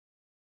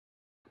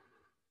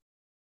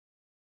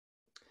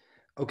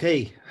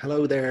Okay,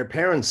 hello there,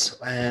 parents.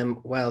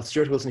 Well,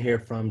 Stuart Wilson here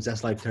from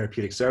ZLTS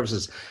Therapeutic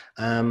Services.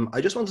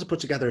 I just wanted to put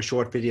together a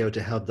short video to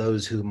help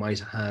those who might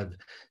have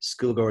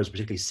schoolgoers,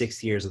 particularly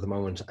 6 years at the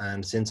moment.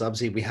 And since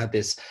obviously we had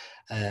this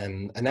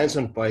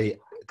announcement by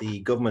the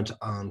government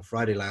on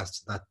Friday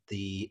last that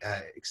the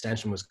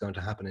extension was going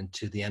to happen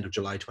into the end of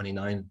July,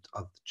 29th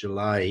of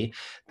July,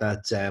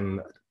 that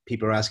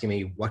people are asking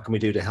me, what can we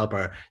do to help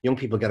our young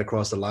people get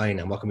across the line,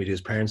 and what can we do as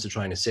parents to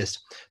try and assist?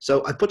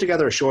 So I put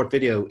together a short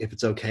video, if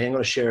it's okay. I'm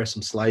going to share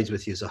some slides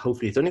with you. So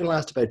hopefully it's only going to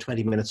last about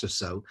 20 minutes or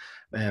so.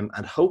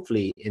 And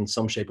hopefully in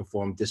some shape or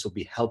form, this will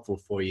be helpful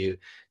for you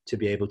to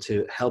be able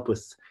to help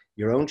with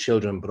your own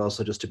children, but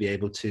also just to be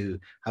able to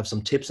have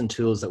some tips and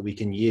tools that we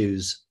can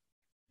use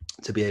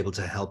to be able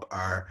to help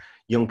our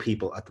young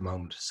people at the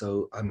moment.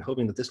 So I'm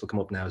hoping that this will come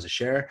up now as a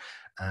share,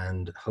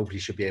 and hopefully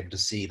you should be able to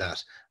see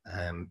that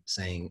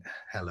saying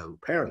hello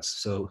parents.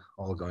 So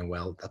all going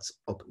well, that's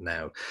up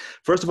now.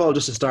 First of all,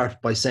 just to start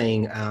by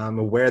saying I'm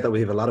aware that we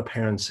have a lot of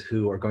parents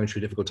who are going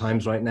through difficult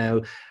times right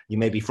now. You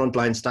may be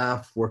frontline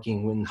staff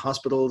working in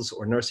hospitals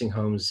or nursing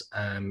homes,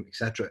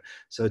 etc.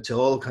 So to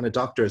all kind of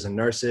doctors and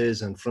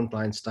nurses and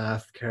frontline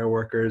staff, care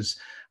workers,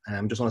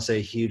 just want to say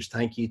a huge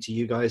thank you to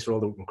you guys for all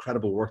the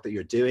incredible work that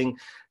you're doing,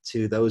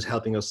 to those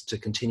helping us to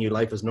continue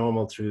life as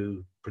normal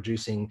through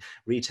producing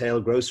retail,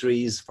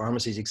 groceries,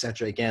 pharmacies,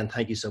 etc. Again,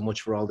 thank you so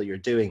much for all that you're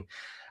doing.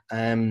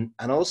 And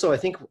also, I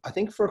think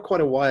for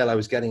quite a while I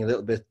was getting a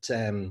little bit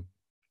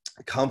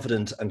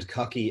confident and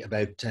cocky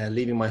about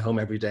leaving my home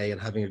every day and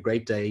having a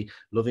great day,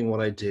 loving what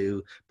I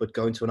do, but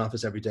going to an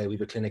office every day. We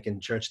have a clinic in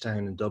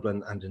Churchtown in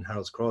Dublin and in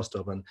Harold's Cross,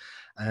 Dublin.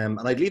 And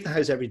I'd leave the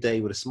house every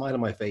day with a smile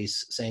on my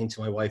face, saying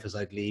to my wife as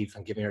I'd leave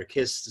and giving her a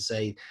kiss to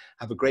say,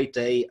 have a great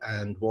day,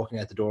 and walking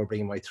out the door,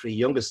 bringing my three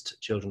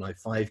youngest children. I have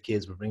 5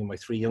 kids, but bringing my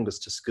 3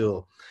 youngest to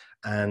school.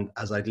 And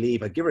as I'd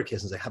leave, I'd give her a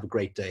kiss and say, have a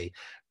great day.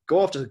 Go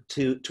off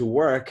to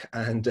work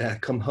and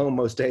come home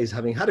most days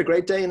having had a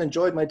great day and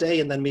enjoyed my day,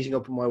 and then meeting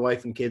up with my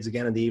wife and kids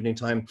again in the evening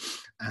time,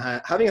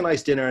 having a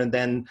nice dinner, and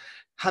then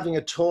having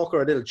a talk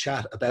or a little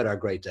chat about our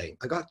great day.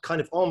 I got kind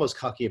of almost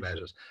cocky about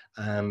it.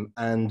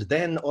 And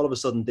then all of a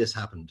sudden this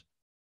happened.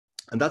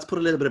 And that's put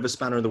a little bit of a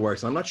spanner in the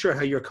works. I'm not sure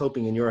how you're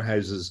coping in your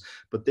houses,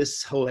 but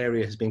this whole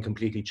area has been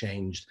completely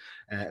changed.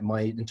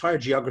 My entire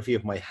geography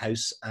of my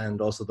house,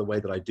 and also the way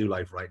that I do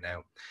life right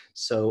now.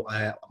 So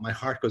my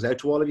heart goes out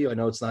to all of you. I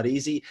know it's not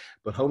easy,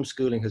 but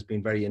homeschooling has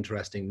been very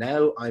interesting.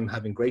 Now I'm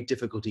having great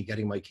difficulty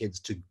getting my kids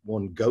to,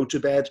 1, go to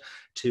bed,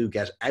 2,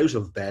 get out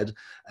of bed.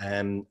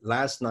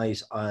 Last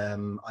night,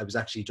 I was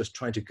actually just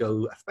trying to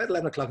go, about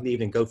 11 o'clock in the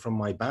evening, go from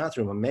my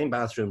bathroom, my main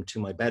bathroom, to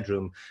my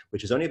bedroom,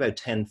 which is only about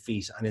 10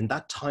 feet. And in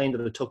that time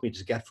that it took me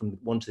to get from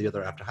one to the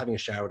other after having a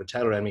shower, a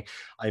towel around me,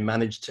 I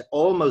managed to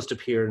almost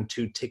appear in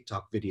 2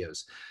 TikTok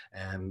videos,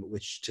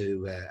 which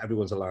to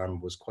everyone's alarm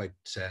was quite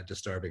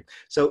disturbing.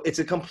 So it's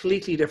a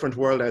completely different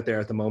world out there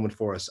at the moment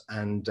for us,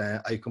 and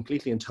I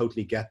completely and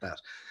totally get that.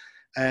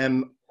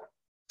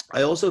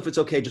 I also, if it's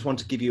okay, just want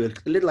to give you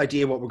a little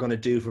idea of what we're going to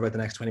do for about the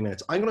next 20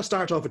 minutes. I'm going to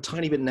start off a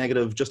tiny bit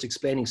negative, just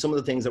explaining some of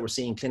the things that we're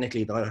seeing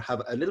clinically that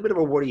have a little bit of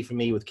a worry for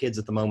me with kids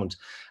at the moment.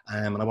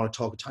 And I want to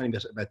talk a tiny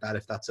bit about that,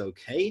 if that's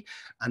okay.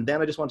 And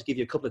then I just want to give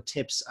you a couple of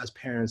tips as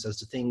parents as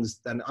to things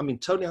that, I mean,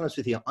 totally honest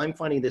with you, I'm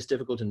finding this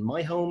difficult in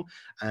my home.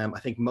 I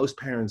think most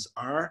parents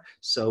are.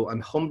 So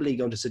I'm humbly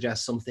going to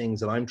suggest some things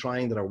that I'm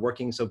trying that are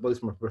working. So both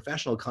from a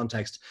professional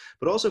context,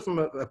 but also from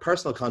a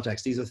personal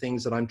context, these are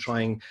things that I'm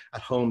trying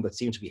at home that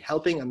seem to be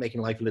helping and making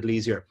life a little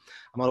easier.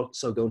 I'm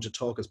also going to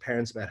talk as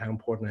parents about how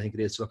important I think it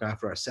is to look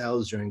after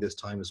ourselves during this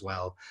time as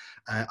well.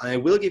 I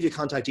will give you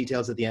contact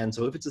details at the end.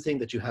 So if it's a thing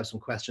that you have some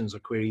questions or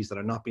queries that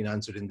are not being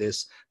answered in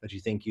this, that you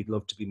think you'd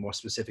love to be more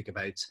specific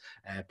about,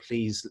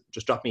 please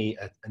just drop me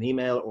an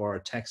email or a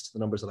text, the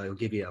numbers that I will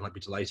give you, and I'd be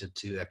delighted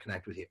to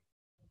connect with you.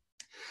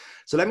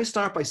 So let me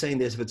start by saying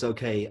this, if it's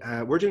okay.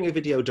 We're doing a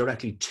video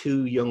directly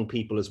to young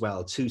people as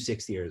well, to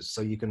 6 years.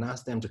 So you can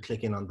ask them to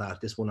click in on that.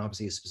 This one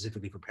obviously is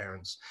specifically for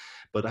parents,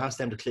 but ask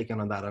them to click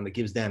in on that, and it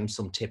gives them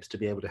some tips to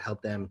be able to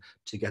help them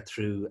to get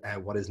through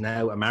what is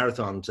now a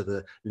marathon to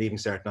the Leaving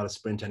Cert, not a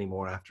sprint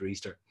anymore after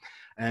Easter.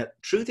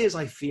 Truth is,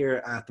 I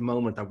fear at the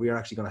moment that we are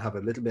actually going to have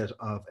a little bit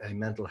of a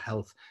mental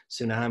health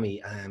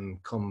tsunami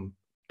come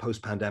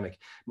post-pandemic.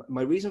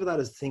 My reason for that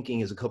is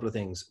a couple of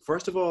things.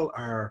 First of all,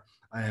 our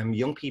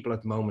young people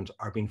at the moment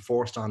are being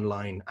forced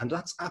online, and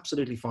that's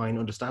absolutely fine,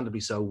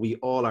 understandably so. We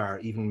all are,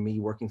 even me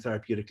working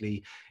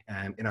therapeutically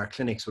in our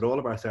clinics with all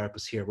of our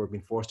therapists here, we're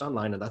being forced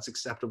online, and that's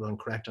acceptable and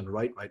correct and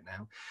right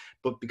now.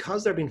 But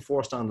because they're being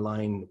forced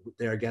online,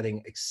 they're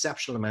getting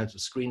exceptional amounts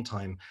of screen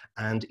time,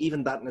 and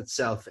even that in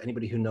itself,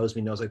 anybody who knows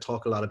me knows I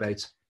talk a lot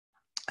about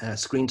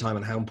screen time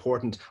and how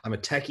important, I'm a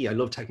techie, I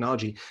love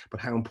technology, but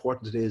how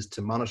important it is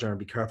to monitor and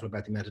be careful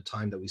about the amount of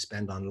time that we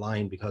spend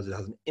online, because it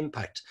has an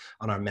impact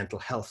on our mental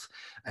health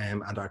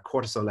and our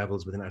cortisol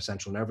levels within our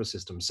central nervous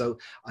system. So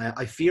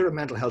I fear a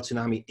mental health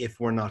tsunami if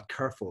we're not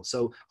careful.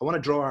 So I want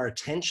to draw our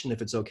attention,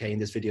 if it's okay, in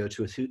this video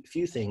to a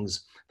few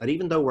things that,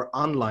 even though we're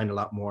online a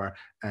lot more,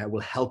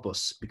 will help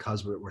us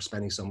because we're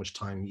spending so much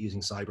time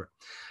using cyber.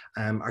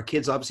 Our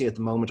kids obviously at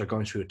the moment are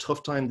going through a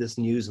tough time. This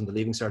news and the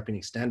Leaving Cert being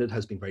extended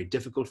has been very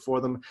difficult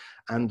for them.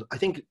 And I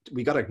think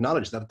we got to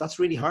acknowledge that that's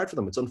really hard for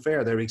them. It's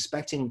unfair. They're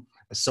expecting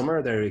a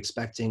summer. They're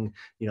expecting,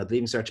 you know, the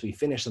Leaving Cert to be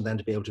finished and then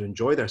to be able to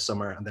enjoy their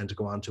summer and then to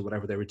go on to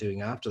whatever they were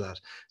doing after that.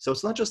 So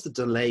it's not just the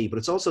delay, but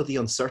it's also the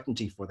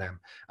uncertainty for them.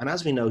 And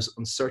as we know,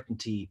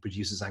 uncertainty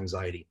produces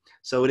anxiety.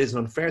 So it is an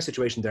unfair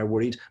situation. They're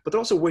worried, but they're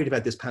also worried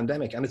about this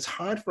pandemic. And it's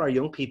hard for our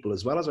young people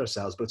as well as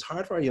ourselves, but it's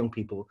hard for our young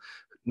people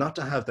not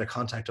to have their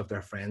contact of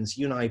their friends.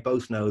 You and I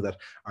both know that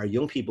our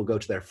young people go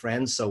to their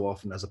friends so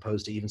often, as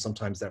opposed to even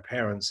sometimes their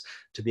parents,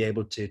 to be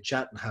able to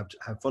chat and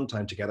have fun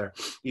time together.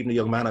 Even a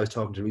young man I was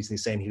talking to recently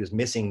saying he was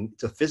missing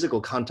the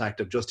physical contact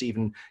of just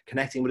even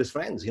connecting with his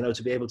friends, you know,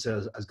 to be able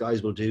to, as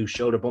guys will do,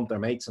 shoulder bump their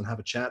mates and have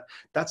a chat.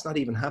 That's not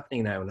even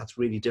happening now, and that's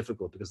really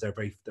difficult because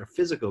they're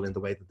physical in the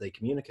way that they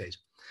communicate.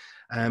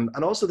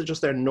 And also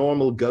just their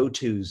normal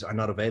go-tos are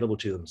not available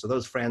to them. So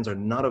those friends are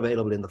not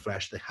available in the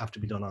flesh. They have to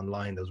be done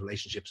online. Those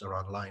relationships are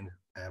online,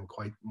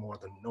 quite more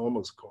than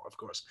normal, of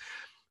course.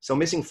 So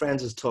missing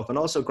friends is tough. And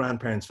also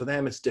grandparents, for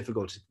them, it's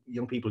difficult.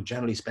 Young people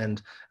generally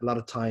spend a lot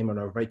of time and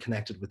are very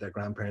connected with their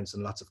grandparents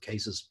in lots of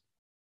cases.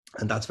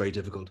 And that's very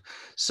difficult.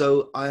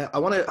 So I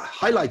want to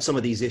highlight some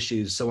of these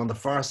issues. So on the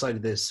far side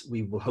of this,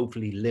 we will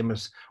hopefully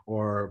limit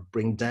or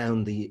bring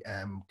down the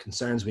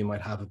concerns we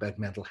might have about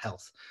mental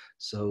health.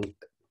 So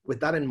with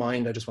that in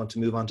mind, I just want to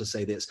move on to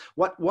say this.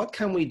 What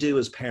can we do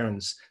as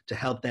parents to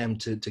help them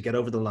to get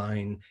over the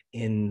line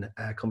in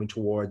coming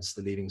towards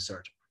the Leaving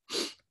Cert?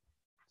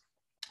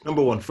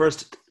 Number one,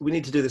 first, we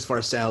need to do this for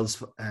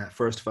ourselves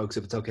first, folks,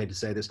 if it's okay to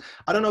say this.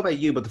 I don't know about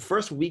you, but the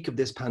first week of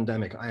this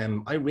pandemic,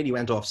 I really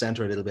went off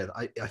center a little bit.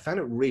 I found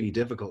it really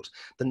difficult.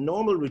 The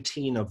normal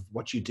routine of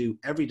what you do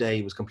every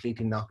day was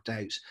completely knocked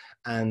out.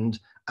 And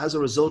as a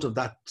result of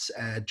that,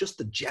 just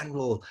the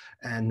general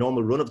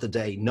normal run of the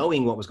day,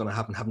 knowing what was going to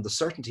happen, having the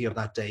certainty of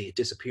that day, it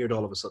disappeared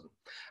all of a sudden.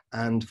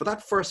 And for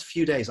that first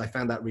few days, I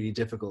found that really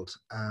difficult.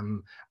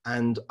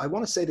 And I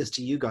want to say this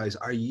to you guys.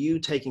 Are you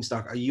taking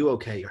stock? Are you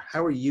okay? Or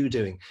how are you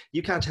doing?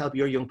 You can't help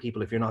your young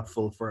people if you're not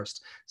full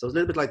first. So it's a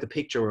little bit like the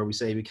picture where we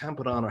say we can't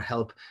put on or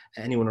help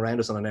anyone around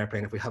us on an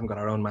airplane if we haven't got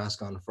our own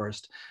mask on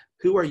first.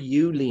 Who are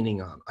you leaning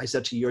on? I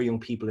said to your young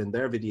people in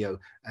their video,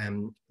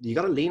 you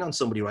got to lean on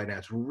somebody right now.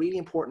 It's really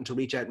important to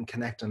reach out and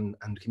connect and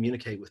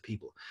communicate with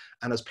people.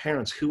 And as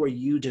parents, who are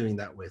you doing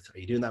that with? Are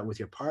you doing that with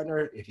your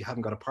partner? If you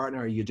haven't got a partner,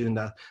 are you doing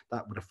that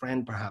with a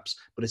friend perhaps?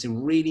 But it's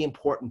really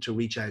important to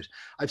reach out.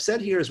 I've said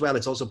here as well,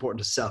 it's also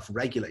important to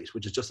self-regulate,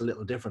 which is just a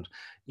little different.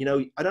 You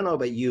know, I don't know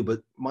about you,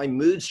 but my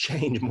moods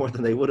change more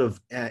than they would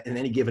have in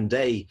any given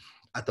day.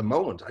 At the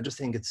moment, I just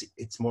think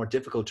it's more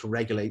difficult to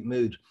regulate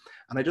mood.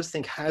 And I just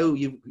think how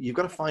you've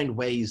got to find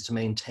ways to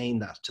maintain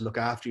that, to look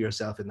after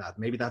yourself in that.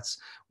 Maybe that's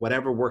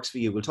whatever works for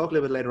you. We'll talk a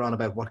little bit later on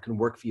about what can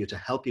work for you to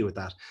help you with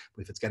that.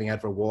 If it's getting out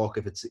for a walk,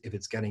 if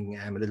it's getting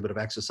a little bit of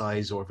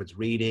exercise, or if it's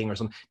reading or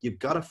something, you've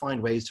got to find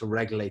ways to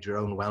regulate your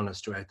own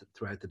wellness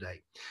throughout the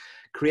day.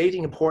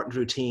 Creating important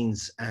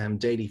routines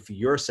daily for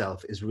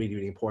yourself is really,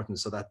 really important,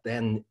 so that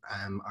then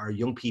our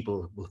young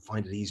people will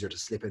find it easier to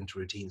slip into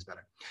routines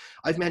better.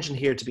 I've mentioned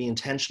here to be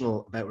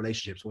intentional about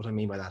relationships. What I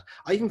mean by that,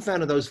 I even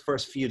found in those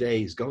first few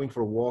days, going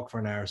for a walk for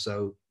an hour or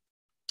so,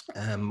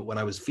 when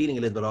I was feeling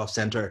a little bit off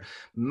center,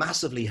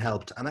 massively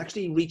helped. And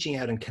actually reaching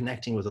out and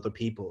connecting with other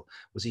people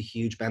was a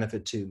huge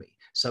benefit to me.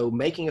 So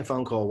making a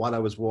phone call while I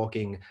was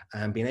walking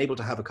and being able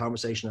to have a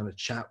conversation and a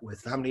chat with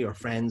family or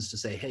friends to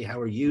say, hey,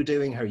 how are you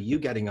doing? How are you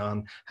getting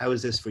on? How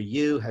is this for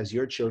you? How's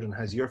your children?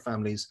 How's your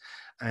families?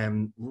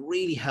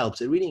 Really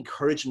helped. It really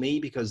encouraged me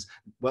because,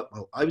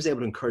 well, I was able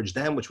to encourage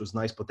them, which was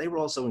nice, but they were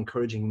also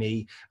encouraging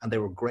me, and they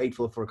were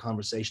grateful for a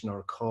conversation or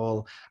a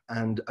call.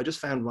 And I just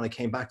found when I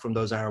came back from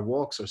those hour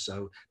walks or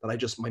so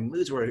that my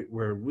moods were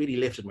really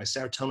lifted. My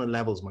serotonin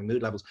levels, my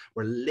mood levels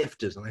were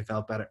lifted, and I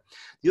felt better.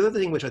 The other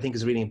thing which I think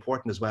is really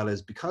important as well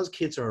is because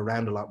kids are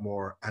around a lot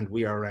more, and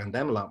we are around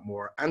them a lot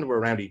more, and we're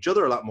around each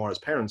other a lot more as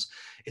parents,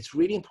 it's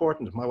really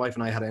important. My wife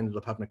and I had ended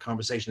up having a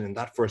conversation in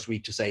that first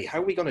week to say, how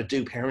are we going to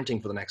do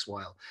parenting for the next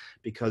while?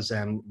 Because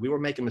we were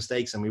making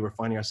mistakes and we were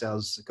finding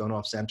ourselves going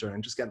off center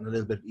and just getting a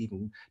little bit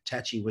even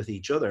touchy with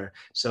each other.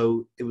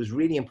 So it was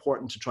really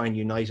important to try and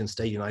unite and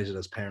stay united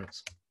as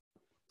parents.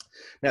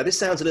 Now, this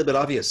sounds a little bit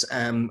obvious.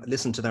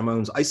 Listen to their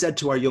moans. I said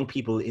to our young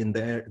people in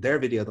their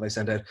video that I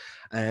sent out,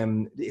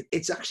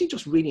 it's actually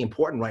just really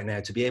important right now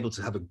to be able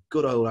to have a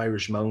good old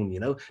Irish moan, you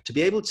know, to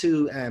be able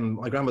to,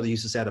 my grandmother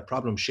used to say, a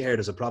problem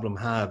shared is a problem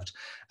halved.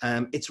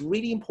 It's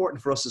really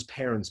important for us as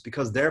parents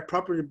because they're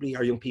probably,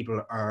 our young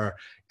people are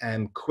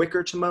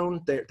quicker to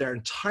moan. Their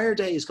entire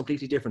day is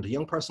completely different. A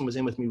young person was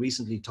in with me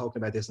recently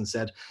talking about this and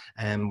said,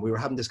 we were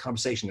having this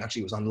conversation,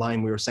 actually it was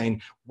online, we were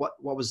saying what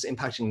was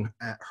impacting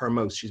her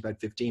most. She's about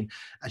 15.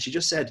 And she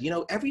just said, you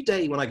know, every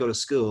day when I go to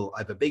school, I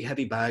have a big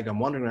heavy bag, I'm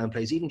wandering around the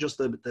place, even just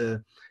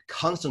the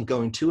constant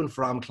going to and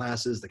from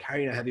classes, the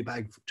carrying a heavy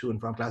bag to and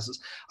from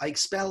classes, I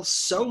expel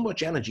so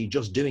much energy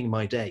just doing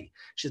my day.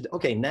 She said,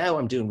 okay, now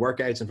I'm doing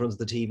workouts in front of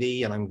the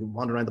TV and I'm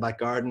wandering around the back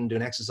garden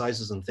doing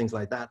exercises and things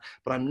like that,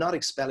 but I'm not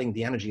expelling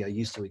the energy I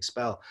used to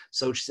expel.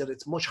 So she said,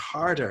 it's much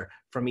harder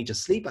for me to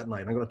sleep at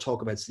night. I'm going to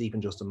talk about sleep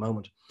in just a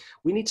moment.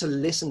 We need to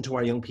listen to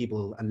our young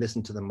people and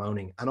listen to them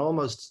moaning. And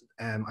almost,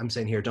 I'm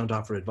saying here, don't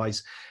offer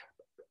advice.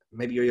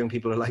 Maybe your young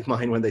people are like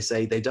mine when they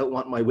say they don't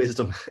want my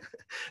wisdom.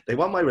 They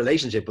want my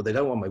relationship, but they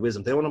don't want my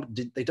wisdom. They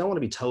don't want to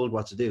be told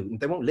what to do.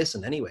 They won't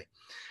listen anyway.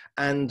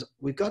 And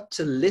we've got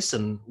to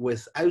listen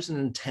without an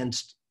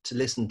intent to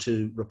listen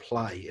to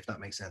reply, if that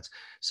makes sense.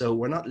 So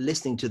we're not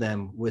listening to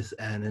them with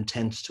an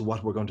intent to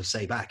what we're going to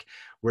say back.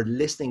 We're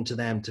listening to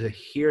them to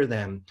hear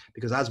them,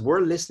 because as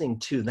we're listening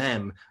to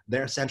them,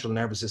 their central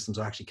nervous systems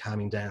are actually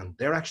calming down.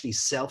 They're actually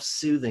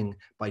self-soothing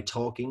by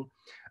talking,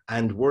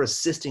 and we're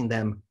assisting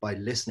them by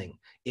listening.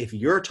 If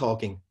you're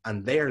talking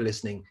and they're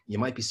listening, you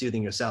might be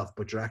soothing yourself,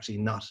 but you're actually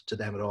not to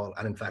them at all.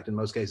 And in fact, in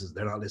most cases,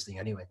 they're not listening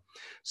anyway.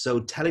 So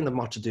telling them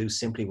what to do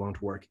simply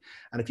won't work.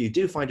 And if you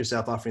do find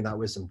yourself offering that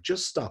wisdom,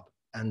 just stop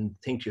and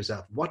think to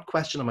yourself, what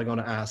question am I going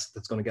to ask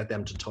that's going to get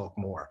them to talk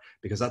more?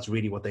 Because that's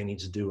really what they need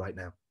to do right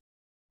now.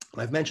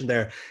 And I've mentioned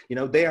there, you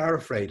know, they are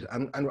afraid,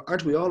 and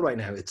aren't we all right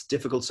now? It's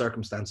difficult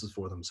circumstances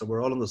for them. So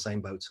we're all in the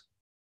same boat.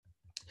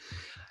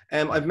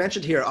 I've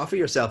mentioned here, offer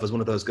yourself as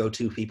one of those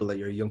go-to people that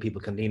your young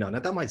people can lean on. Now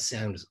that might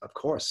sound, of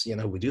course, you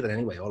know, we do that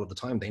anyway all of the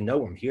time. They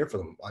know I'm here for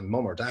them. I'm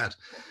mum or dad.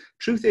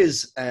 Truth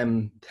is,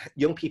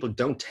 young people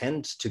don't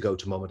tend to go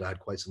to mum or dad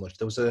quite so much.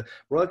 There was a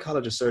Royal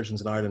College of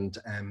Surgeons in Ireland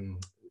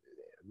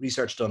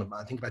research done,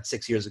 I think about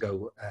 6 years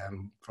ago,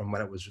 from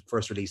when it was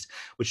first released,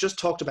 which just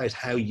talked about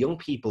how young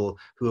people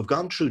who have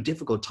gone through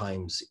difficult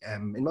times,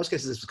 in most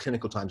cases this was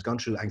clinical times, gone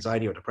through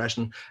anxiety or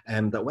depression,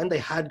 that when they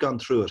had gone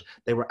through it,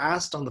 they were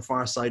asked on the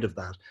far side of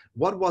that,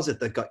 what was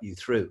it that got you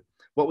through?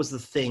 What was the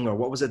thing, or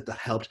what was it that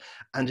helped?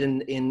 And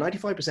in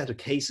 95% of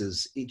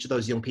cases, each of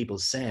those young people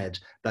said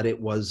that it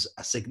was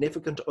a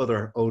significant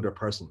other older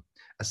person.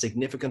 A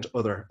significant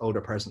other older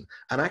person.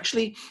 And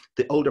actually,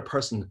 the older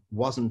person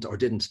wasn't or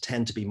didn't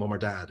tend to be mum or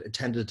dad. It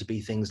tended to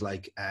be things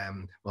like,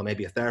 well,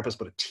 maybe a therapist,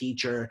 but a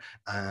teacher.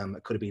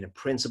 It could have been a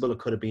principal. It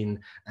could have been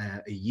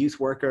a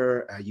youth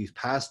worker, a youth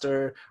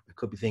pastor. It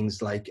could be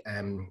things like,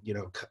 you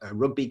know, a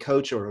rugby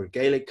coach or a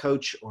Gaelic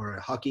coach or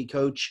a hockey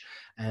coach.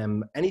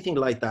 Anything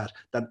like that,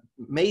 that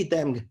made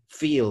them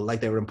feel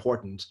like they were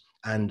important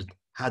and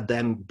had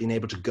them been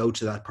able to go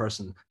to that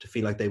person to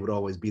feel like they would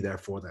always be there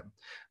for them.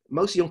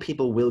 Most young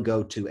people will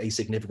go to a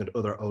significant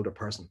other older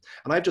person.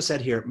 And I've just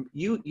said here,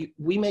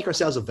 we make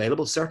ourselves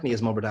available, certainly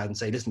as mum or dad, and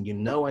say, listen, you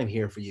know I'm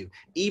here for you.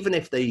 Even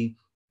if they,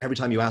 every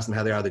time you ask them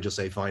how they are, they just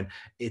say fine.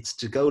 It's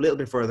to go a little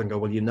bit further and go,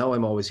 well, you know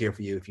I'm always here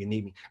for you if you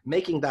need me.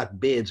 Making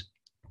that bid,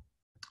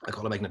 I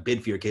call it making a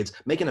bid for your kids,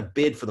 making a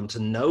bid for them to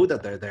know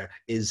that they're there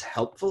is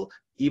helpful,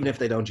 even if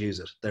they don't use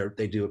it.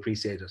 They do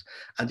appreciate it.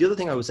 And the other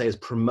thing I would say is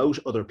promote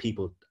other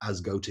people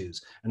as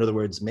go-tos. In other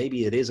words,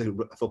 maybe it is a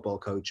football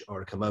coach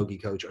or a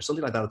camogie coach or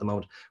something like that at the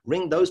moment.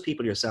 Ring those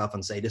people yourself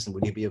and say, listen,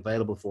 will you be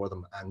available for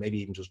them? And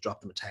maybe even just drop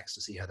them a text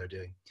to see how they're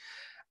doing.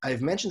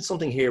 I've mentioned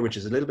something here which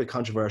is a little bit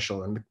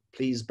controversial, and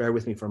please bear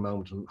with me for a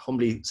moment and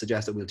humbly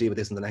suggest that we'll deal with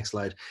this in the next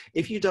slide.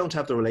 If you don't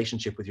have the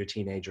relationship with your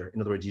teenager, in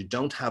other words, you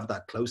don't have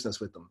that closeness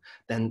with them,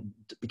 then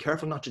be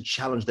careful not to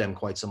challenge them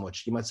quite so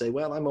much. You might say,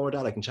 well, I'm mum or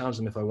dad, I can challenge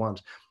them if I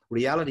want.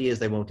 Reality is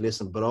they won't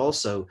listen, but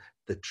also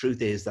the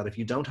truth is that if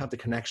you don't have the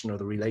connection or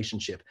the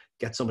relationship,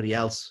 get somebody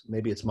else,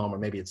 maybe it's mom or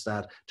maybe it's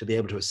dad, to be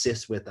able to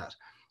assist with that,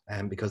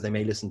 because they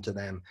may listen to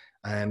them.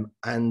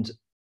 And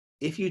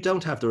if you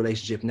don't have the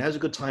relationship, now's a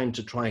good time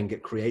to try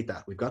and create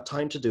that. We've got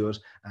time to do it.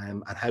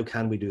 And how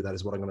can we do that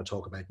is what I'm going to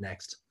talk about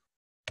next.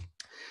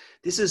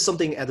 This is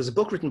something, there's a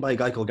book written by a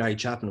guy called Gary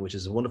Chapman, which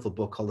is a wonderful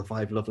book called The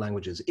 5 Love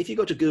Languages. If you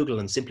go to Google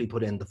and simply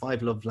put in the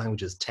 5 Love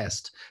Languages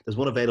test, there's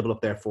one available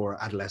up there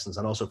for adolescents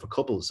and also for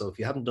couples. So if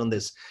you haven't done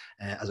this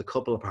as a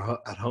couple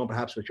at home,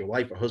 perhaps with your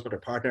wife or husband or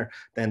partner,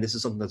 then this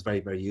is something that's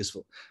very, very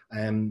useful.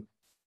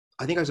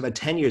 I think I was about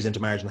 10 years into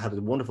marriage and had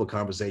a wonderful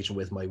conversation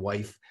with my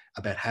wife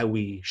about how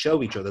we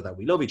show each other that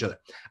we love each other.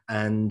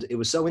 And it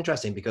was so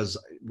interesting because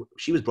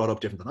she was brought up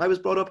different than I was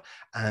brought up.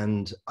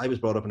 And I was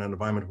brought up in an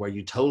environment where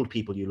you told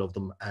people you loved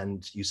them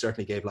and you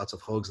certainly gave lots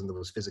of hugs and there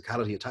was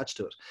physicality attached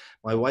to it.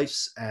 My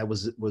wife's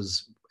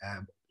was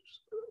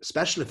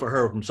especially for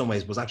her in some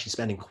ways, was actually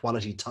spending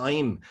quality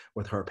time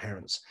with her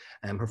parents.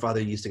 Her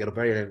father used to get up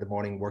very early in the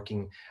morning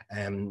working,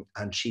 and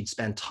she'd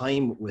spend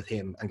time with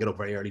him and get up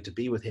very early to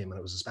be with him, and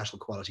it was a special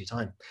quality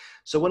time.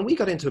 So when we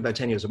got into about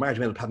 10 years of marriage,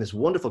 we ended up having this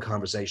wonderful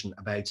conversation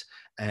about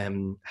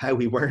how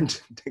we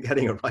weren't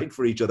getting it right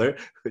for each other,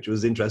 which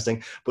was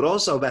interesting, but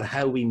also about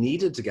how we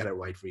needed to get it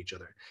right for each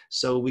other.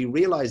 So we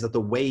realized that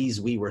the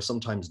ways we were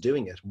sometimes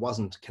doing it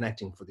wasn't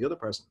connecting for the other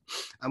person.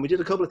 And we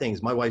did a couple of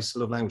things. My wife's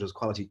love language was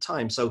quality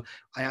time. So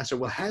I asked her,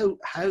 well,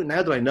 how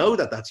now that I know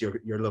that that's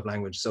your love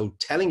language, so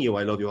telling you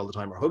I love you all the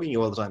time or hugging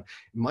you all the time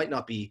might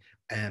not be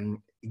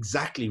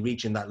exactly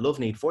reaching that love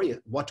need for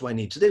you. What do I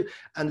need to do?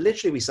 And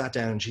literally we sat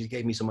down and she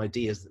gave me some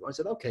ideas. I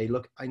said, okay,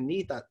 look, I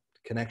need that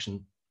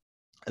connection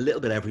a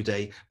little bit every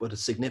day, but a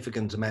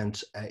significant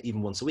amount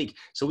even once a week.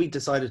 So we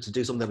decided to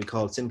do something that we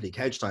call simply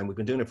couch time. We've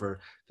been doing it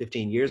for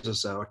 15 years or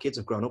so. Our kids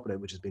have grown up with it,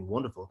 which has been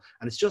wonderful.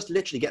 And it's just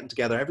literally getting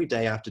together every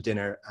day after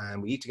dinner,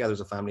 and we eat together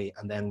as a family,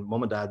 and then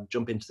mum and dad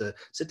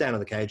sit down on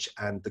the couch,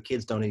 and the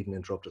kids don't even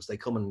interrupt us. They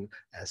come and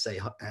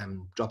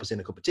drop us in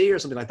a cup of tea or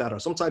something like that, or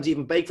sometimes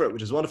even bake for it,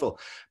 which is wonderful,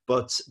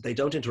 but they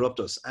don't interrupt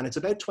us. And it's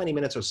about 20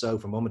 minutes or so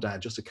for mum and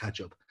dad just to catch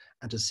up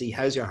and to see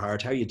how's your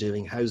heart, how are you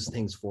doing, how's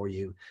things for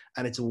you.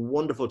 And it's a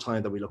wonderful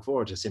time that we look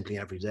forward to simply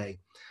every day.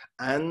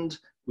 And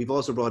we've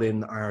also brought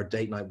in our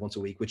date night once a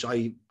week, which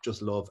I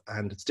just love.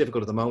 And it's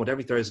difficult at the moment.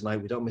 Every Thursday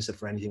night, we don't miss it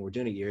for anything. We're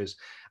doing it years.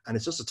 And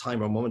it's just a time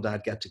where mum and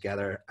dad get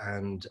together,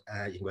 and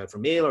you can go out for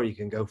a meal or you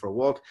can go for a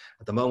walk.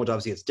 At the moment,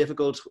 obviously, it's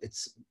difficult.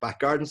 It's back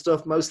garden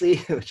stuff mostly,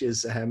 which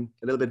is a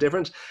little bit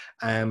different,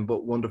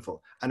 but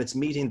wonderful. And it's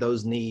meeting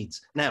those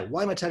needs. Now,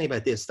 why am I telling you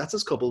about this? That's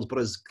as couples, but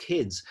as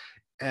kids,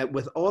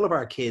 with all of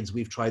our kids,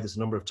 we've tried this a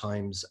number of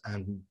times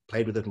and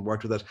played with it and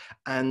worked with it.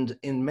 And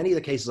in many of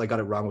the cases, I got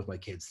it wrong with my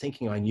kids,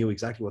 thinking I knew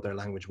exactly what their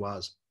language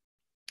was.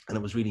 And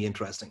it was really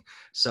interesting.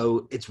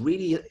 So it's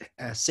really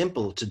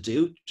simple to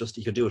do. Just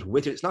you can do it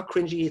with it. It's not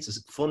cringy. It's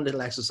a fun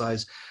little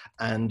exercise.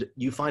 And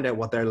you find out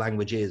what their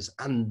language is.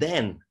 And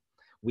then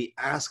we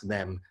ask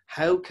them,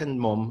 how can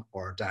mum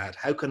or dad,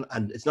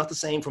 and it's not the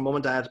same for mum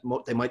and dad.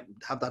 They might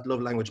have that love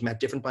language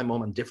met different by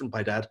mum and different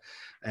by dad.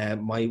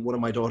 One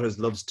of my daughters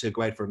loves to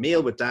go out for a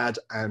meal with dad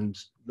and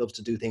loves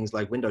to do things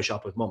like window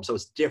shop with mum. So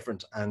it's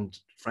different. And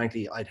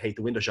frankly, I'd hate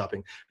the window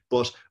shopping,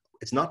 but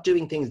it's not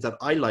doing things that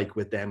I like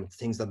with them, it's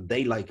things that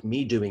they like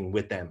me doing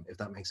with them, if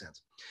that makes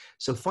sense.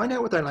 So find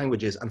out what their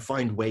language is and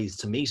find ways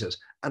to meet it.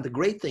 And the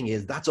great thing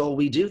is that's all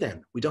we do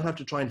then. We don't have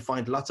to try and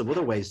find lots of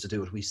other ways to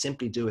do it. We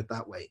simply do it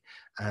that way.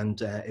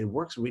 And it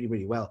works really,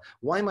 really well.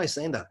 Why am I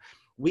saying that?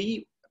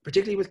 We,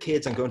 particularly with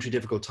kids and going through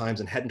difficult times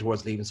and heading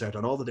towards Leaving Cert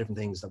and all the different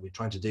things that we're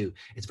trying to do,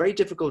 it's very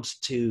difficult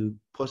to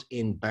put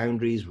in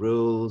boundaries,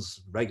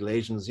 rules,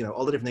 regulations,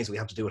 all the different things that we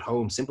have to do at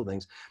home, simple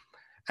things.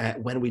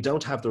 When we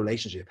don't have the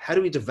relationship. How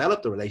do we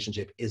develop the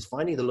relationship is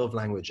finding the love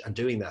language and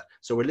doing that.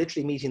 So we're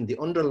literally meeting the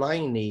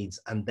underlying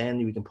needs, and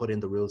then we can put in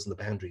the rules and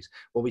the boundaries.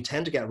 What we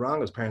tend to get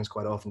wrong as parents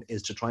quite often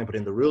is to try and put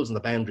in the rules and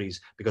the boundaries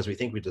because we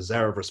think we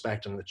deserve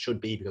respect and it should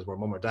be because we're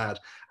mum or dad.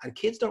 And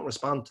kids don't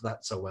respond to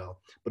that so well.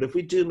 But if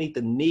we do meet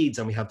the needs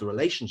and we have the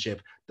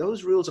relationship,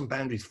 those rules and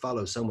boundaries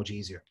follow so much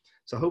easier.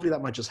 So hopefully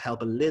that might just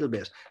help a little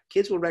bit.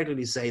 Kids will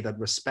regularly say that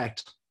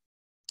respect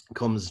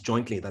comes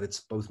jointly, that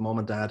it's both mom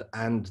and dad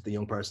and the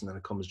young person, and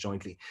it comes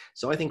jointly.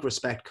 So I think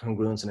respect,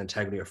 congruence, and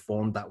integrity are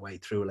formed that way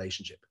through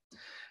relationship.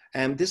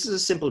 This is a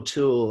simple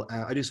tool.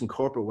 I do some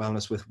corporate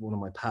wellness with one of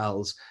my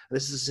pals.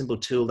 This is a simple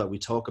tool that we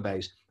talk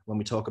about when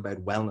we talk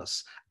about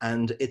wellness.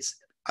 And it's,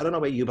 I don't know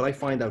about you, but I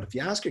find out if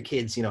you ask your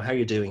kids, how are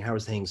you doing? How are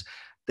things?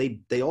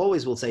 They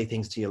always will say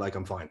things to you like,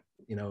 I'm fine,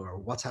 or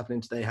what's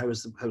happening today?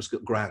 How's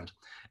grand?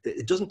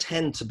 It doesn't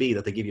tend to be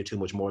that they give you too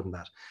much more than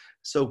that.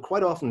 So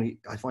quite often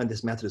I find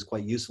this method is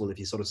quite useful if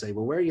you sort of say,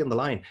 well, where are you on the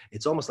line?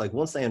 It's almost like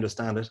once they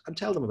understand it, and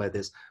tell them about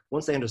this,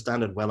 once they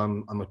understand it, well,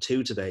 I'm a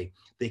 2 today,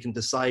 they can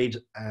decide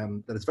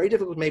that it's very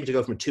difficult maybe to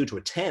go from a 2 to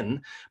a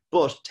 10,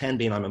 but 10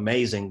 being I'm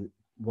amazing,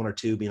 1 or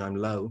 2 being I'm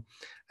low.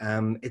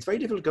 It's very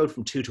difficult to go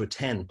from 2 to a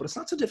 10, but it's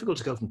not so difficult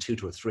to go from 2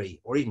 to a 3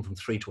 or even from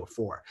 3 to a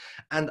 4.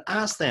 And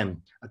ask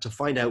them to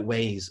find out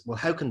ways, well,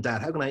 how can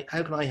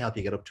I help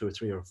you get up to a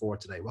 3 or a 4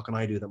 today? What can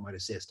I do that might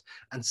assist?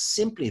 And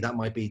simply that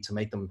might be to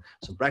make them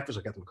some breakfast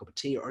or get them a cup of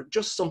tea or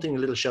just something, a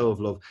little show of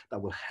love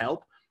that will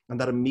help. And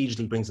that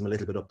immediately brings them a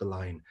little bit up the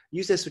line.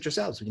 Use this with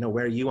yourselves.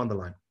 Where are you on the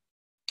line?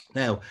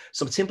 Now,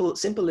 some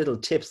simple little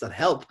tips that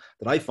help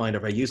that I find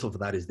are very useful for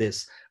that is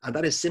this, and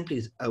that is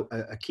simply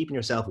a keeping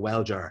yourself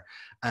well jar.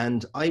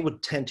 And I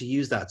would tend to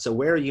use that. So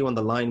where are you on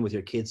the line with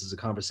your kids as a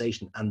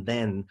conversation? And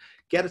then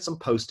get some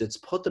Post-its,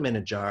 put them in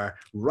a jar,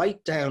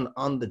 write down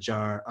on the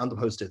jar, on the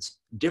Post-its,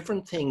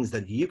 different things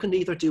that you can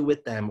either do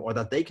with them or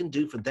that they can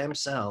do for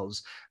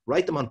themselves.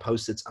 Write them on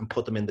Post-its and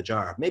put them in the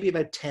jar, maybe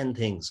about 10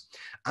 things.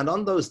 And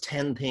on those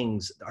 10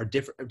 things are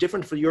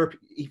different for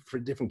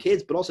different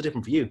kids, but also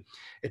different for you.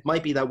 It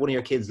might be that one of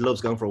your kids loves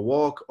going for a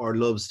walk or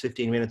loves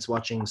 15 minutes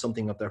watching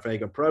something of their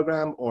favorite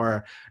program,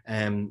 or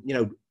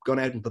going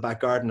out into the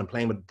back garden and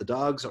playing with the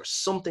dogs or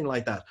something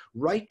like that.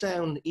 Write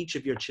down each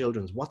of your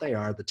children's, what they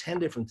are, the 10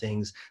 different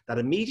things that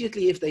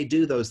immediately, if they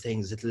do those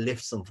things, it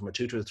lifts them from a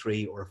 2 to a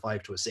 3 or a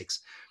 5 to a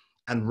 6.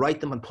 And write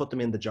them and put them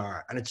in the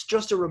jar. And it's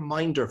just a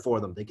reminder for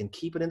them. They can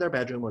keep it in their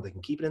bedroom or they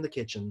can keep it in the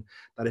kitchen,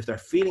 that if they're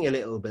feeling a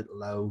little bit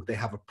low, they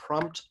have a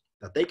prompt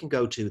that they can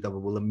go to that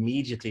will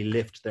immediately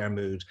lift their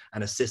mood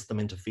and assist them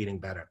into feeling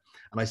better.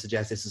 And I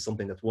suggest this is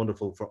something that's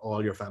wonderful for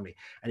all your family.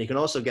 And you can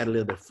also get a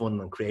little bit fun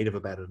and creative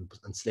about it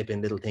and slip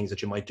in little things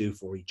that you might do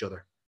for each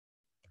other.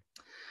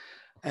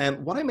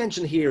 What I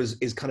mentioned here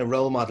is kind of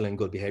role modeling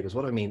good behaviors.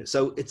 What do I mean?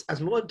 So it's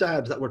as mom and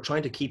dad that we're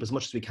trying to keep as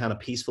much as we can a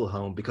peaceful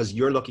home, because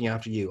you're looking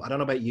after you. I don't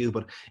know about you,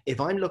 but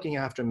if I'm looking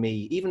after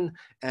me, even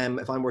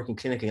if I'm working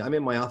clinically, I'm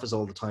in my office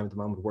all the time at the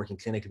moment working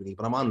clinically,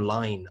 but I'm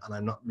online and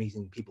I'm not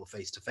meeting people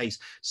face to face.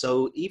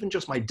 So even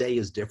just my day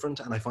is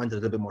different, and I find it a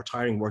little bit more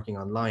tiring working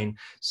online.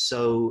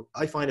 So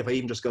I find if I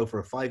even just go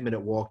for a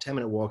 5-minute walk,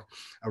 10-minute walk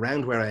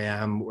around where I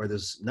am, where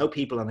there's no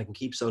people and I can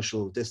keep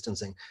social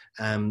distancing,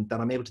 then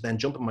I'm able to then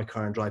jump in my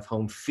car and drive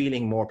home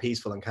feeling more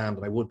peaceful and calm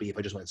than I would be if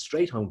I just went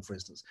straight home, for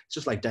instance. It's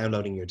just like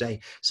downloading your day.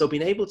 So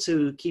being able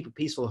to keep a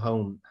peaceful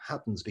home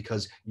happens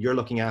because you're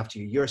looking after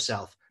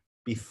yourself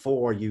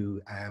before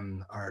you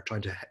are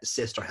trying to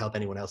assist or help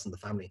anyone else in the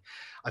family.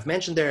 I've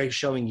mentioned there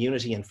showing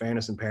unity and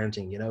fairness in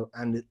parenting, you know,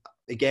 and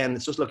again,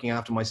 it's just looking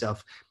after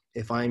myself.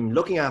 If I'm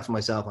looking after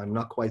myself, I'm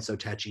not quite so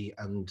tetchy,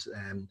 and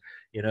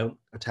you know,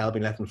 a towel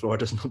being left on the floor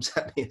doesn't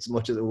upset me as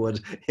much as it would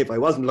if I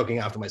wasn't looking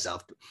after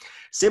myself.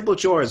 Simple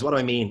chores, what do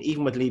I mean?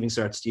 Even with leaving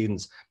cert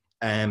students,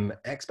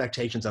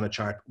 expectations on a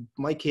chart.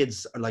 My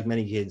kids are like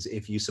many kids.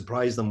 If you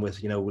surprise them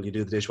with, you know, will you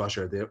do the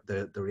dishwasher?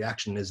 The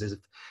reaction is as if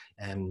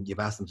you've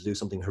asked them to do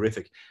something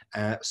horrific.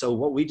 So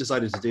what we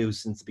decided to do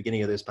since the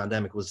beginning of this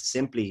pandemic was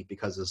simply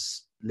because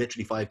there's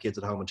literally 5 kids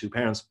at home and 2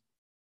 parents,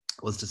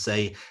 was to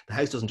say the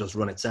house doesn't just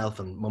run itself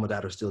and mum and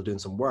dad are still doing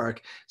some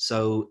work.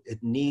 So it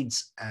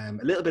needs a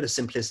little bit of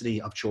simplicity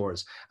of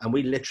chores. And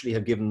we literally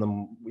have given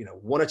them, you know,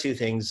 1 or 2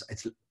 things.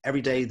 It's every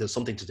day there's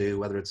something to do,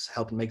 whether it's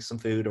helping make some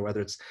food or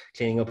whether it's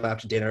cleaning up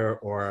after dinner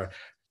or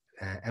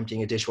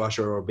emptying a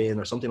dishwasher or bin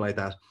or something like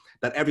that,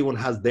 that everyone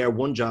has their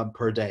 1 job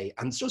per day.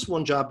 And it's just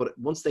 1 job, but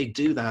once they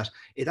do that,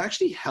 it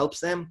actually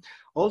helps them.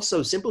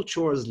 Also, simple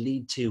chores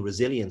lead to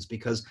resilience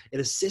because it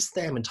assists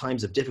them in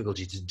times of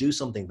difficulty to do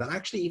something that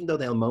actually, even though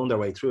they'll moan their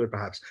way through it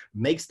perhaps,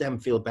 makes them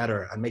feel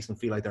better and makes them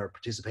feel like they're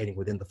participating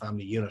within the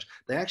family unit.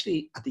 They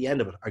actually, at the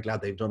end of it, are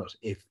glad they've done it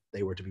if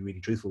they were to be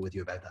really truthful with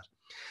you about that.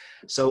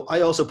 So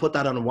I also put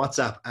that on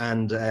WhatsApp,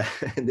 and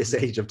in this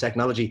age of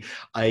technology,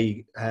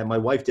 my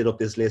wife did up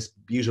this list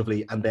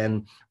beautifully and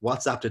then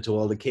WhatsApped it to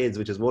all the kids,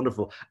 which is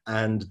wonderful.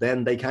 And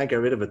then they can't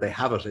get rid of it. They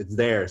have it. It's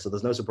there. So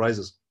there's no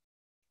surprises.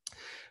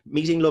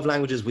 Meeting love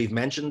languages we've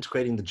mentioned,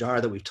 creating the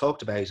jar that we've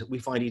talked about. We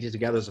find eating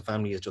together as a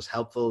family is just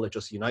helpful. It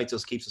just unites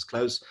us, keeps us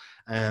close.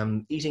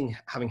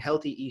 Having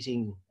healthy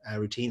eating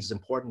routines is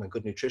important, and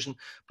good nutrition.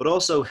 But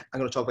also, I'm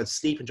going to talk about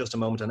sleep in just a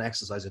moment and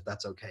exercise, if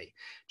that's okay.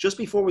 Just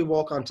before we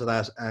walk on to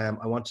that,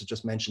 I want to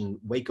just mention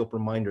wake up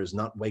reminders,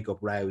 not wake up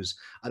rouse.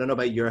 I don't know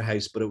about your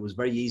house, but it was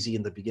very easy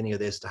in the beginning of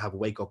this to have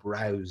wake up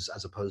rouse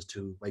as opposed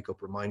to wake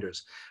up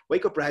reminders.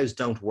 Wake up rouse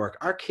don't work.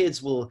 Our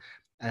kids will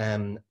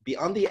be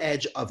on the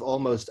edge of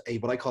almost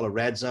what I call a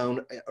red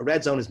zone. A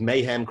red zone is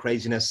mayhem,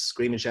 craziness,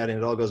 screaming, shouting,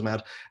 it all goes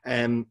mad.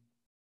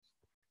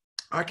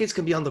 Our kids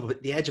can be on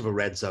the edge of a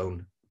red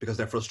zone because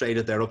they're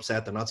frustrated, they're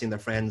upset, they're not seeing their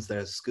friends,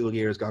 their school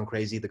year has gone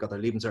crazy, they've got their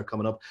leaving cert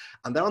coming up,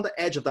 and they're on the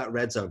edge of that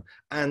red zone.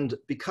 And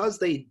because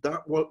they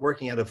aren't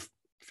working out of,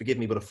 forgive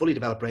me, but a fully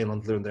developed brain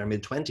until they're in their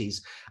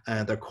mid-20s,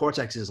 and their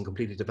cortex isn't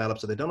completely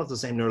developed, so they don't have the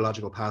same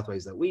neurological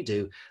pathways that we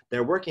do.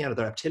 They're working out of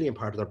their reptilian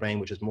part of their brain,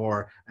 which is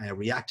more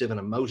reactive and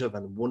emotive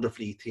and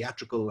wonderfully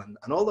theatrical and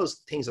all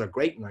those things that are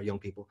great in our young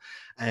people.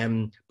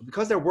 But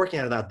because they're working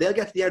out of that, they'll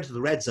get to the edge of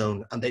the red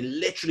zone and they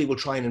literally will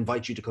try and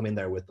invite you to come in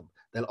there with them.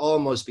 They'll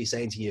almost be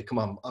saying to you, come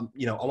on,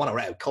 you know, I want a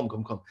row,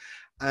 come.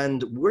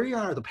 And we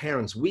are the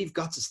parents. We've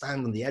got to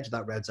stand on the edge of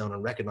that red zone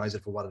and recognize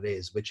it for what it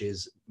is, which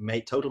is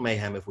total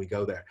mayhem if we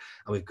go there.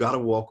 And we've got to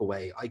walk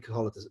away. I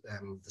call it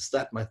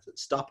the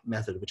stop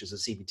method, which is a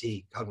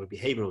CBT, cognitive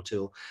behavioral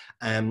tool,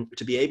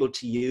 to be able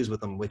to use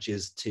with them, which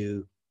is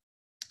to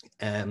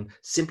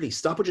simply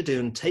stop what you're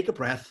doing, take a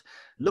breath,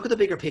 look at the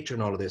bigger picture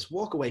in all of this,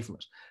 walk away from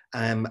it,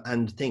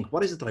 and think,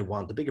 what is it that I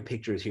want? The bigger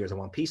picture is here is I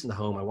want peace in the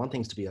home, I want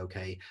things to be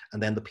okay.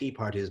 And then the P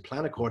part is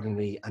plan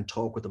accordingly and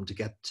talk with them to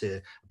get to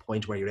a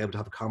point where you're able to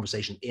have a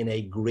conversation in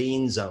a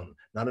green zone,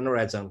 not in a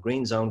red zone,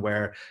 green zone,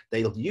 where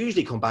they'll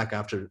usually come back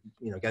after,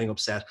 you know, getting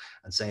upset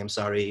and say, I'm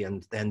sorry.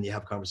 And then you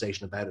have a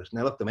conversation about it.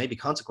 Now, look, there may be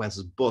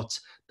consequences, but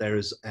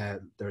there's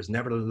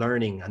never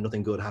learning and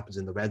nothing good happens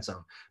in the red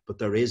zone, but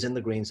there is in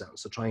the green zone.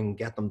 So try and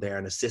get them there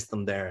and assist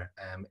them there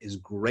is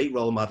great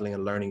role modeling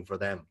and learning for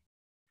them.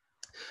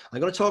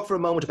 I'm going to talk for a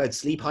moment about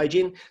sleep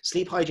hygiene.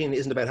 Sleep hygiene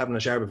isn't about having a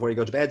shower before you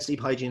go to bed. Sleep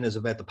hygiene is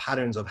about the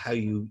patterns of how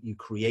you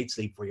create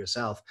sleep for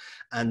yourself,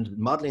 and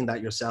modeling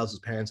that yourselves as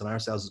parents and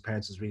ourselves as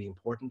parents is really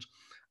important.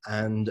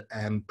 And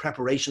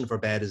preparation for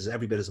bed is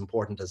every bit as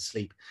important as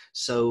sleep.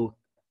 So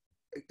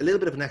a little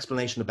bit of an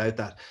explanation about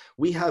that.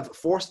 We have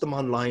forced them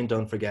online,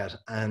 don't forget.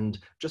 And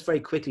just very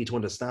quickly to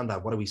understand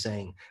that, what are we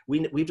saying?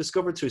 We've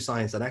discovered through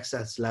science that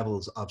excess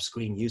levels of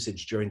screen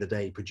usage during the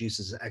day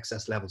produces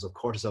excess levels of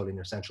cortisol in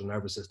your central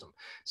nervous system.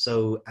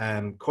 So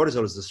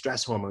cortisol is the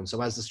stress hormone.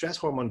 So as the stress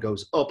hormone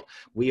goes up,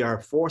 we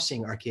are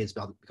forcing our kids,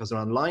 because they're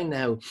online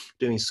now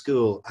doing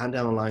school and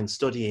online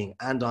studying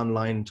and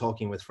online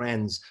talking with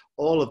friends.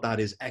 All of that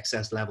is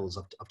excess levels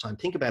of time.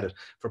 Think about it.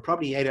 For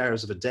probably 8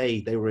 hours of a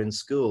day, they were in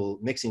school,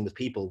 mixing with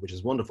people, which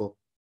is wonderful,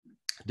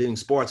 doing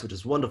sports, which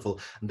is wonderful,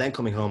 and then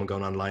coming home and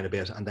going online a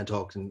bit, and then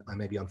talking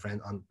maybe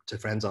to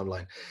friends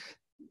online.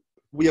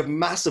 We have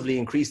massively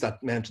increased that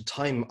amount of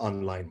time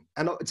online.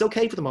 And it's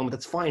okay for the moment,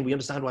 that's fine. We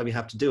understand why we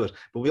have to do it,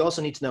 but we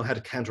also need to know how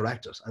to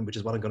counteract it, and which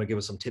is what I'm going to give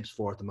us some tips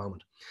for at the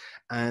moment.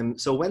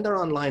 So when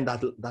they're online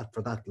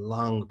for that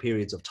long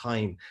periods of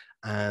time,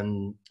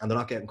 and they're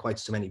not getting quite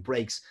so many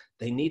breaks,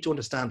 they need to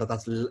understand that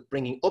that's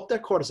bringing up their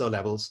cortisol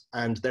levels,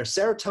 and their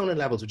serotonin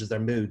levels, which is their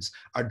moods,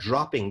 are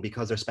dropping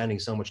because they're spending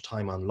so much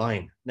time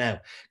online. Now,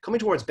 coming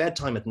towards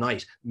bedtime at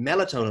night,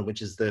 melatonin,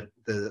 which is the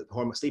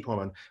sleep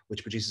hormone,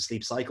 which produces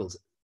sleep cycles,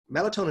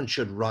 melatonin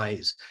should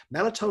rise.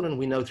 Melatonin,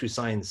 we know through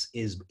science,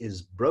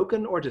 is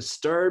broken or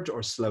disturbed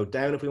or slowed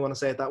down, if we want to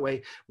say it that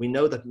way. We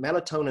know that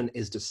melatonin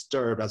is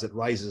disturbed as it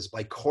rises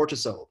by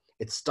cortisol.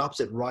 It stops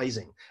it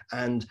rising,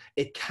 and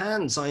it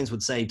can, science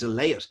would say,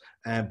 delay it.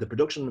 The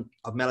production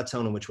of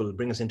melatonin, which will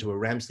bring us into a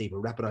REM sleep, a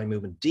rapid eye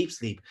movement deep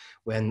sleep,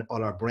 when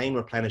all our brain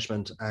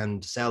replenishment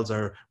and cells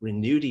are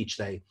renewed each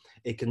day,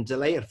 it can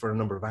delay it for a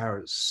number of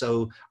hours.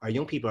 So our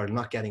young people are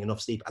not getting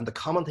enough sleep. And the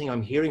common thing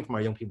I'm hearing from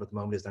our young people at the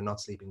moment is they're not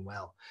sleeping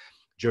well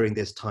during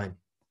this time.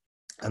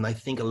 And I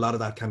think a lot of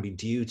that can be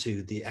due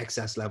to the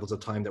excess levels of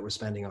time that we're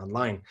spending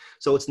online.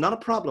 So it's not a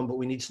problem, but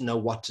we need to know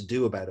what to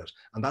do about it.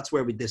 And that's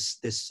where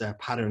this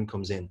pattern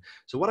comes in.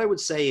 So what I would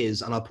say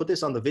is, and I'll put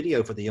this on the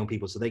video for the young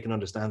people so they can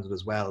understand it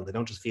as well. They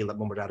don't just feel that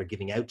mum or dad are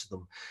giving out to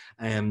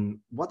them.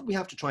 What we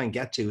have to try and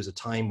get to is a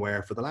time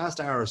where for the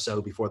last hour or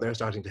so before they're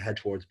starting to head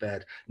towards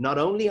bed, not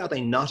only are they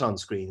not on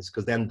screens,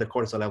 because then the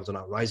cortisol levels are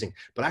not rising,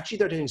 but actually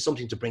they're doing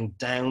something to bring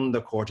down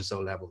the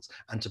cortisol levels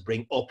and to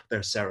bring up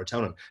their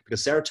serotonin,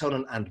 because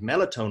serotonin and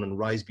melatonin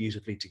rise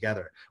beautifully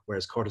together,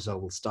 whereas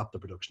cortisol will stop the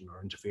production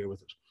or interfere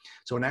with it.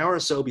 So an hour or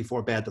so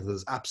before bed, that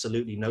there's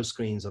absolutely no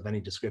screens of any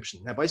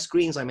description. Now, by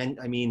screens, I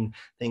mean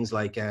things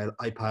like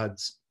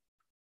iPads,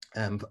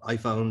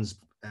 iPhones,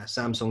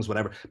 Samsungs,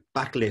 whatever,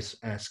 backlit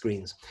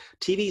screens.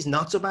 TV's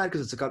not so bad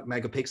because it's got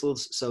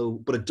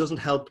megapixels, but it doesn't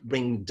help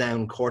bring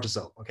down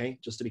cortisol, okay?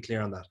 Just to be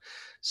clear on that.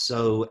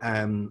 So,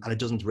 and it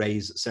doesn't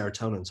raise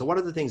serotonin. So what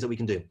are the things that we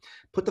can do?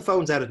 Put the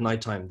phones out at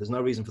nighttime. There's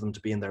no reason for them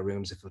to be in their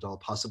rooms if at all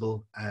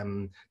possible.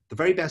 The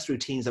very best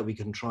routines that we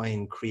can try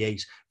and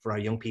create for our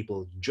young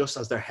people, just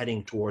as they're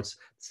heading towards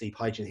sleep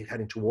hygiene,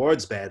 heading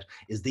towards bed,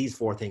 is these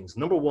 4 things.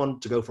 Number 1,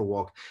 to go for a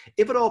walk.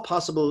 If at all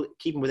possible,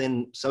 keep them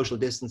within social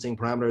distancing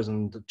parameters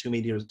and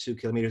 2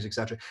 kilometers,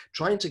 etc.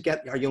 Trying to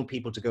get our young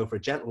people to go for a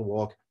gentle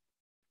walk,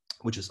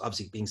 which is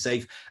obviously being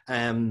safe,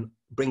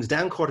 brings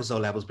down cortisol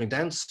levels, brings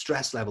down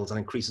stress levels, and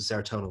increases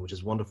serotonin, which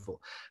is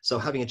wonderful. So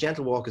having a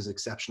gentle walk is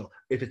exceptional.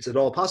 If it's at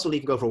all possible, you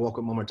can go for a walk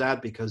with mum or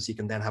dad, because you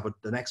can then have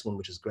the next one,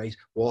 which is great,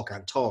 walk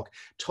and talk.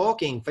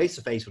 Talking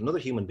face-to-face with another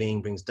human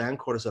being brings down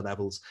cortisol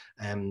levels,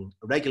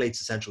 regulates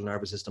the central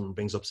nervous system, and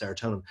brings up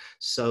serotonin.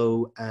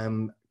 So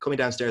coming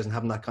downstairs and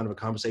having that kind of a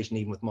conversation,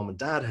 even with mum and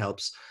dad,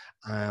 helps.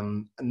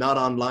 Not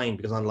online,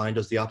 because online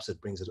does the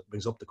opposite, brings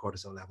up the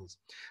cortisol levels.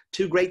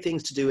 2 great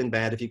things to do in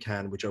bed, if you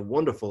can, which are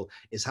wonderful,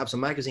 is have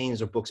some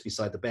magazines or books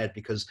beside the bed,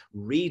 because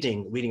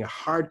reading a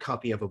hard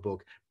copy of a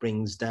book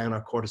brings down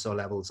our cortisol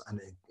levels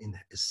and it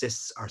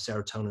assists our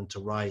serotonin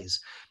to rise.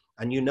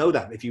 And you know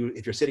that if you're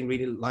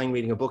lying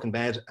reading a book in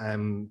bed,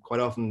 quite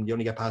often you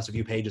only get past a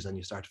few pages and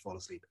you start to fall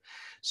asleep.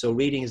 So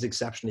reading is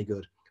exceptionally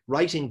good.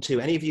 Writing too.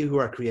 Any of you who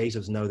are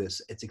creatives know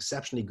this. It's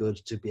exceptionally good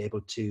to be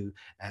able to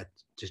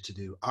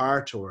do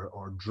art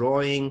or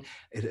drawing.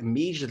 It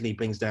immediately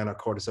brings down our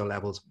cortisol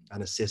levels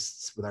and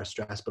assists with our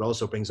stress, but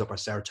also brings up our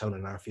serotonin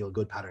and our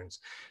feel-good patterns.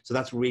 So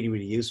that's really,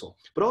 really useful.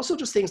 But also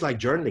just things like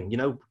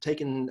journaling,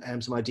 taking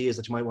some ideas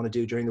that you might want to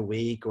do during the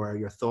week, or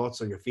your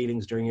thoughts or your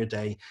feelings during your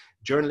day.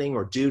 Journaling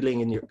or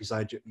doodling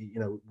beside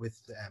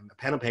with a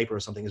pen and paper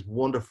or something is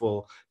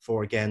wonderful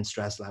for, again,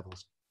 stress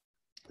levels.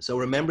 So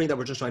remembering that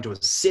we're just trying to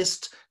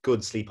assist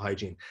good sleep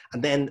hygiene.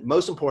 And then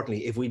most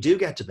importantly, if we do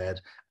get to bed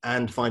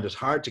and find it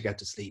hard to get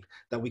to sleep,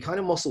 that we kind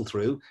of muscle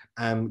through,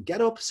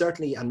 get up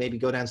certainly, and maybe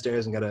go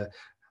downstairs and get a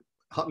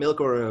hot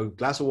milk or a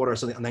glass of water or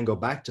something, and then go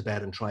back to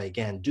bed and try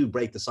again. Do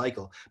break the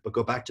cycle, but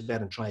go back to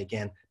bed and try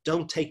again.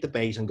 Don't take the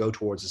bait and go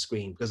towards the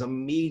screen, because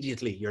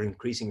immediately you're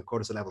increasing your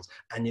cortisol levels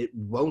and it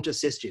won't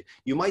assist you.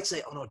 You might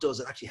say, oh no, it does.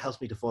 It actually helps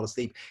me to fall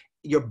asleep.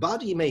 Your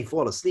body may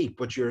fall asleep,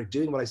 but you're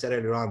doing what I said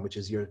earlier on, which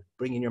is you're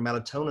bringing your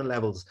melatonin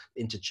levels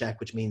into check,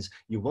 which means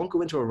you won't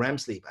go into a REM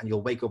sleep and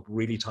you'll wake up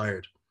really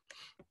tired.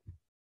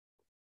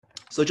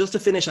 So just to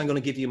finish, I'm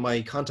going to give you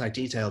my contact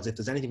details. If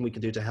there's anything we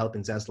can do to help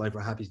in Zest Life,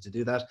 we're happy to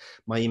do that.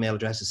 My email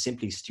address is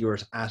simply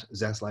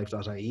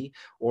stuart@zestlife.ie,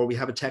 or we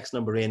have a text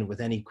number in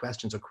with any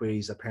questions or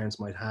queries that parents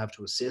might have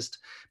to assist.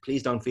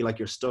 Please don't feel like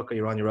you're stuck or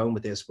you're on your own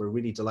with this. We're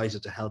really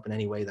delighted to help in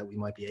any way that we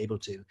might be able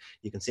to.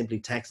 You can simply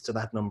text to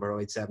that number,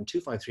 087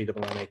 253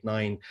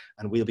 9989,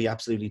 and we'll be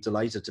absolutely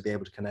delighted to be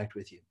able to connect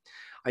with you.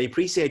 I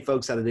appreciate,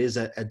 folks, that it is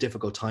a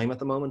difficult time at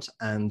the moment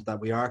and that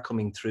we are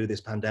coming through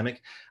this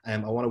pandemic. I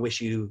want to wish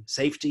you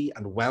safety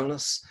and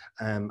wellness.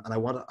 And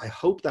I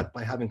hope that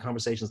by having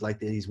conversations like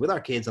these with our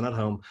kids and at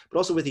home, but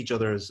also with each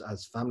other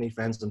as family,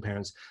 friends, and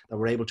parents, that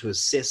we're able to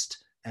assist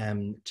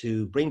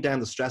to bring down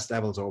the stress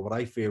levels, or what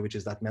I fear, which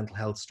is that mental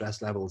health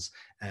stress levels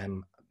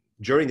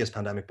during this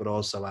pandemic, but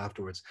also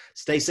afterwards.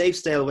 Stay safe,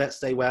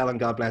 stay well, and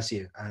God bless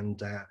you.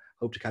 And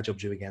hope to catch up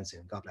with you again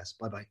soon. God bless.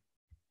 Bye-bye.